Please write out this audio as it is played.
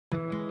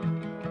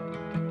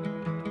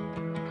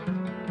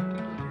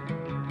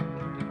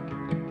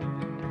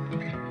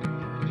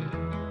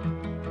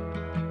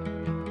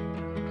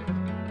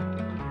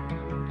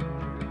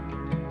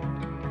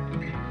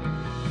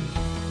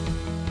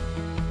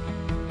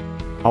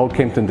Old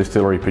Kempton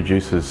Distillery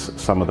produces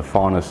some of the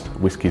finest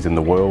whiskies in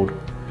the world.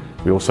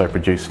 We also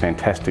produce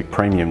fantastic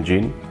premium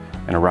gin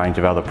and a range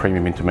of other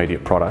premium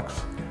intermediate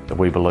products that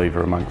we believe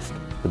are amongst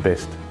the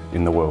best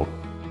in the world.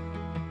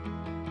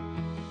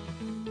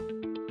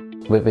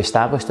 We've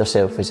established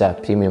ourselves as a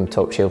premium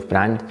top shelf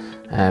brand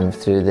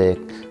through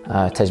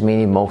the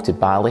Tasmanian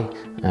malted barley,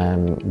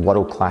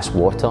 world-class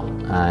water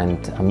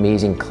and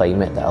amazing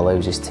climate that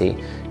allows us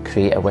to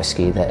create a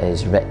whisky that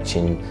is rich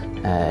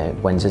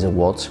and wins us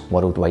awards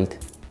worldwide.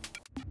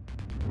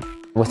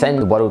 Within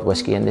the world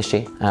whisky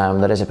industry,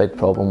 there is a big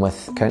problem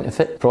with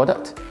counterfeit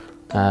product.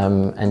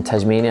 In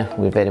Tasmania,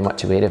 we're very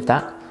much aware of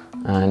that,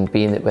 and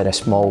being that we're a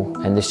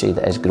small industry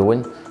that is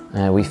growing,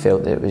 we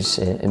felt that it was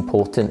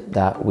important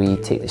that we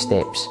take the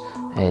steps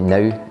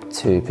now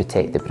to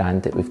protect the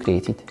brand that we've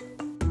created.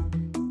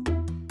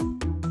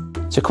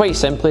 So quite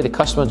simply, the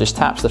customer just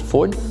taps their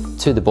phone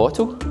to the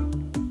bottle.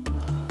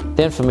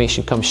 The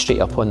information comes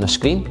straight up on the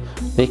screen.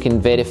 They can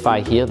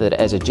verify here that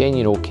it is a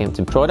genuine Old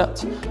Kempton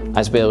product,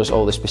 as well as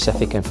all the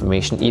specific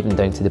information, even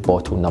down to the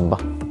bottle number.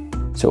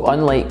 So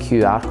unlike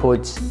QR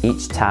codes,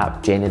 each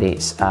tap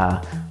generates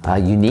a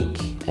unique,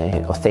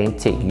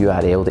 authentic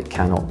URL that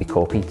cannot be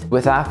copied.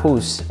 With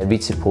Apple's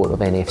read support of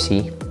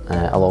NFC,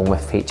 along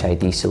with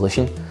HID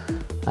solution,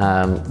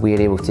 we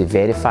are able to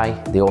verify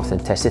the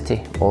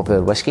authenticity of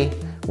our whisky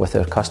with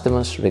our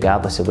customers,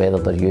 regardless of whether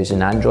they're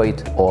using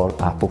Android or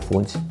Apple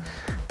phones.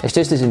 It's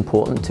just as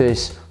important to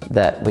us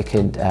that we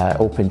can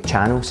open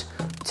channels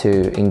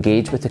to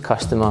engage with the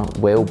customer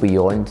well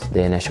beyond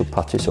the initial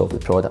purchase of the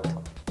product.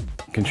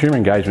 Consumer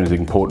engagement is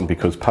important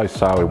because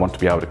post-sale we want to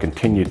be able to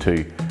continue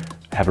to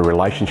have a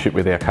relationship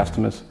with our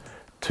customers,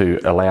 to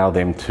allow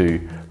them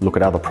to look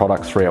at other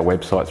products through our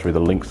website, through the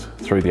links,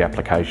 through the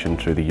application,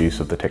 through the use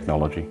of the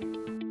technology.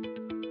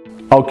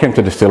 Old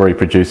Kempton Distillery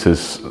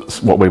produces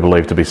what we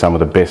believe to be some of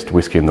the best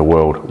whisky in the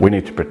world. We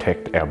need to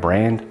protect our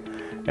brand,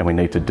 and we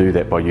need to do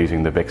that by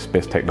using the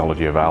best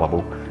technology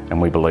available, and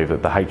we believe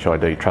that the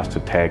HID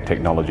trusted tag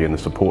technology and the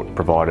support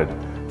provided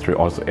through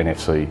Oz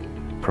NFC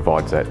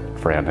provides that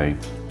for our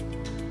needs.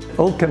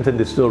 Old Kempton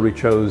Distillery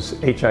chose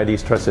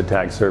HID's Trusted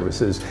Tag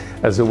Services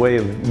as a way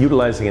of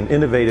utilizing an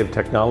innovative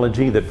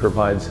technology that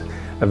provides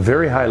a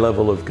very high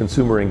level of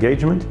consumer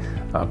engagement,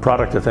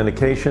 product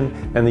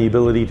authentication, and the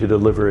ability to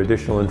deliver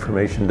additional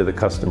information to the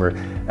customer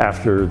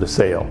after the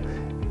sale.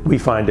 We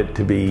find it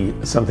to be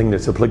something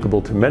that's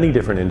applicable to many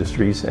different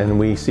industries, and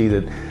we see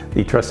that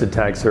the Trusted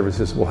Tag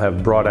Services will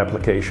have broad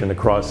application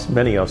across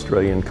many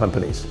Australian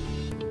companies.